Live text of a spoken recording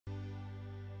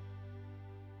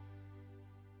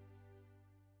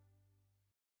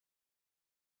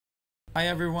Hi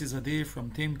everyone, this is Adi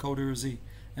from Team CoderZ,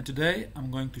 and today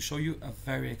I'm going to show you a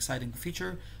very exciting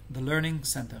feature, the Learning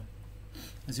Center.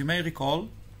 As you may recall,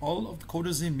 all of the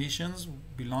CoderZ missions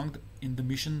belonged in the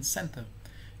Mission Center.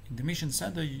 In the Mission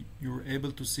Center, you were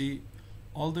able to see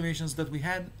all the missions that we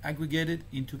had aggregated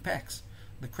into packs.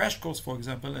 The crash course, for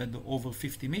example, had over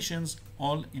 50 missions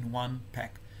all in one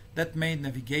pack. That made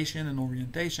navigation and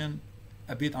orientation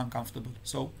a bit uncomfortable.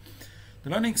 So the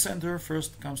Learning Center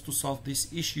first comes to solve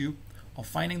this issue of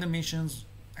finding the missions,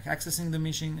 accessing the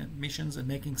missions, and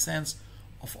making sense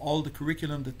of all the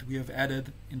curriculum that we have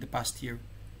added in the past year.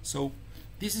 So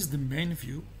this is the main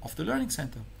view of the Learning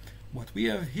Center. What we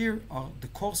have here are the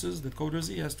courses that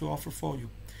CoderZ has to offer for you.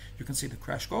 You can see the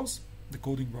crash course, the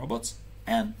coding robots,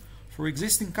 and for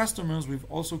existing customers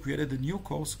we've also created a new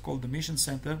course called the Mission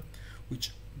Center,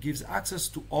 which gives access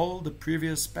to all the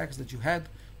previous packs that you had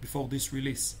before this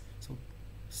release. So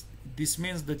this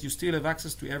means that you still have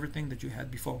access to everything that you had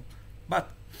before.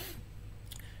 But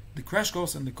the crash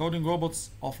course and the coding robots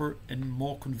offer a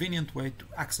more convenient way to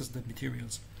access the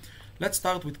materials. Let's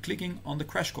start with clicking on the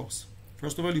crash course.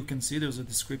 First of all, you can see there's a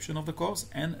description of the course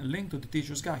and a link to the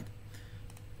teacher's guide.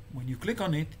 When you click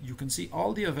on it, you can see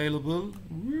all the available,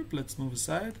 let's move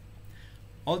aside,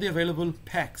 all the available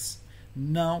packs.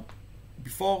 Now,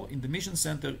 before in the Mission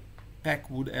Center, pack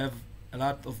would have a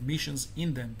lot of missions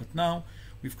in them, but now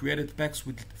we've created packs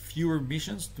with fewer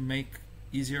missions to make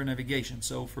easier navigation.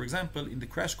 So for example, in the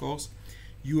crash course,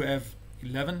 you have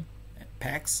 11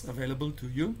 packs available to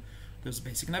you. There's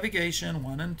basic navigation,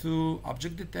 1 and 2,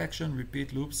 object detection,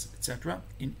 repeat loops, etc.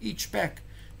 In each pack,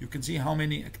 you can see how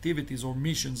many activities or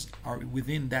missions are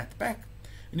within that pack.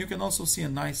 And you can also see a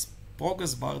nice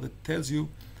progress bar that tells you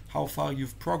how far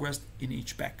you've progressed in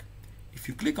each pack. If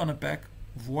you click on a pack,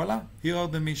 voila, here are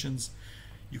the missions.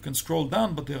 You can scroll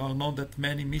down, but there are not that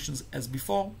many missions as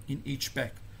before in each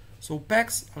pack. So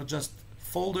packs are just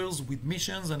folders with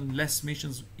missions and less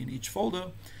missions in each folder,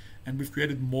 and we've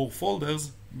created more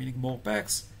folders, meaning more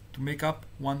packs, to make up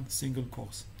one single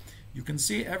course. You can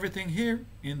see everything here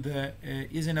in the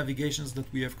easy navigations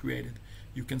that we have created.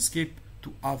 You can skip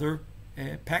to other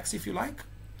packs if you like,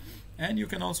 and you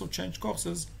can also change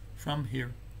courses from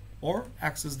here or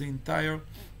access the entire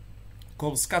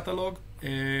course catalog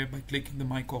by clicking the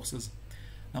My Courses.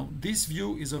 Now this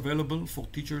view is available for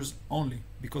teachers only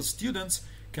because students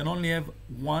can only have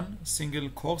one single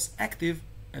course active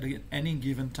at any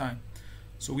given time.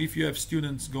 So if you have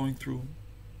students going through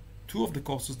 2 of the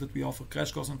courses that we offer,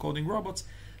 crash course and coding robots,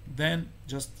 then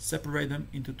just separate them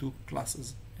into 2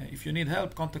 classes. If you need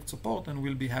help, contact support and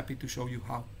we'll be happy to show you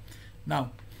how.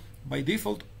 Now, by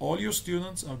default, all your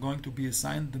students are going to be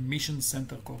assigned the Mission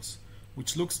Center course,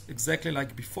 which looks exactly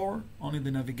like before, only the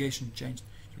navigation changed.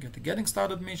 You get the Getting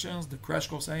Started missions, the Crash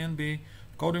Course A and B,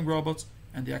 Coding Robots,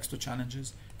 and the extra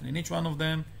challenges. And in each one of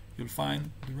them, you'll find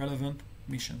the relevant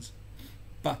missions.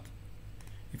 But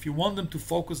if you want them to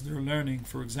focus their learning,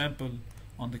 for example,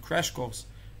 on the Crash Course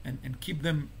and keep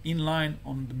them in line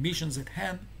on the missions at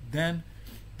hand, then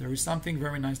there is something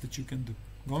very nice that you can do.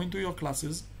 Go into your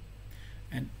classes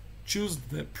and choose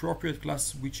the appropriate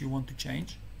class which you want to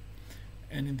change.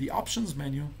 And in the options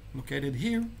menu located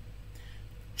here,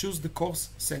 choose the course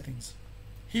settings.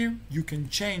 Here you can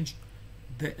change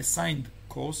the assigned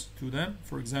course to them.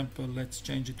 For example, let's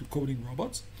change it to coding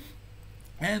robots.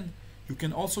 And you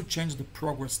can also change the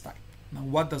progress type. Now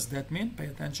what does that mean? Pay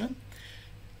attention.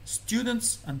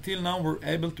 Students until now were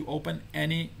able to open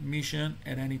any mission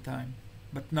at any time.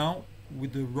 But now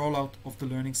with the rollout of the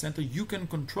Learning Center, you can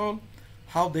control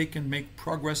how they can make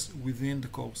progress within the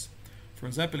course. For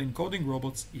example, in coding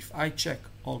robots, if I check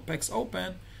all packs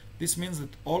open, this means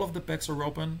that all of the packs are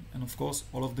open and of course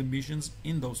all of the missions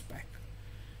in those packs.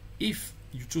 If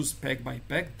you choose pack by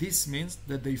pack, this means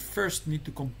that they first need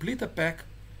to complete a pack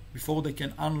before they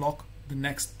can unlock the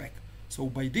next pack. So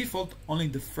by default, only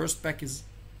the first pack is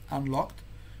unlocked.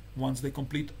 Once they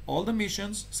complete all the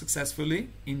missions successfully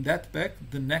in that pack,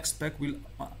 the next pack will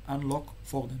unlock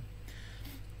for them.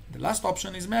 The last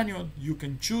option is manual. You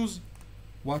can choose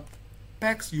what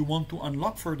packs you want to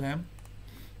unlock for them,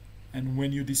 and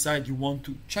when you decide you want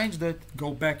to change that,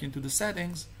 go back into the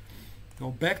settings,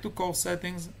 go back to course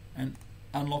settings and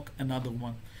unlock another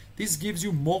one. This gives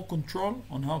you more control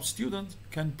on how students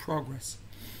can progress.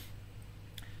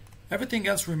 Everything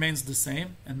else remains the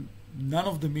same and none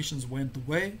of the missions went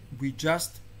away. We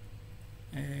just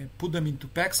put them into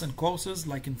packs and courses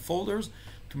like in folders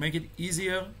to make it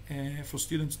easier for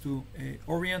students to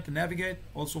orient and navigate,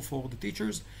 also for the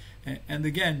teachers. And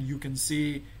again, you can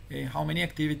see how many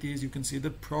activities, you can see the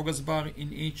progress bar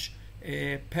in each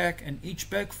pack, and each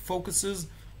pack focuses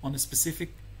on a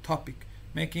specific topic.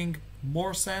 making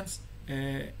more sense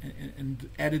and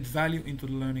added value into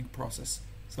the learning process.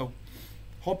 So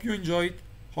hope you enjoyed.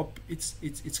 Hope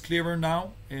it's clearer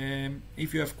now.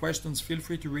 If you have questions, feel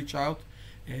free to reach out.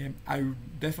 I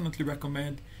definitely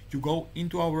recommend you go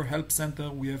into our help center.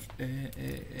 We have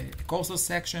a CoderZ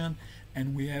section,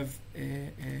 and we have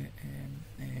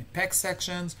PAC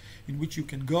sections in which you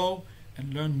can go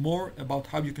and learn more about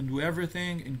how you can do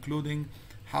everything, including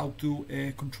how to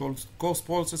control course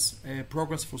process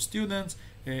progress for students,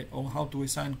 or how to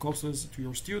assign courses to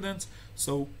your students.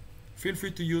 So feel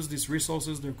free to use these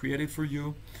resources. They're created for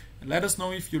you. And let us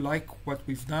know if you like what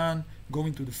we've done. Go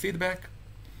into the feedback.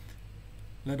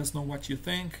 Let us know what you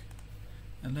think,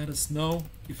 and let us know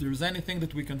if there's anything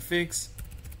that we can fix.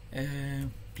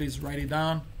 Please write it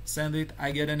down, send it.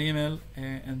 I get an email,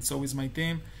 and so is my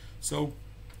team. So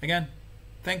again,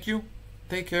 thank you,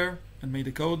 take care, and may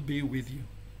the code be with you.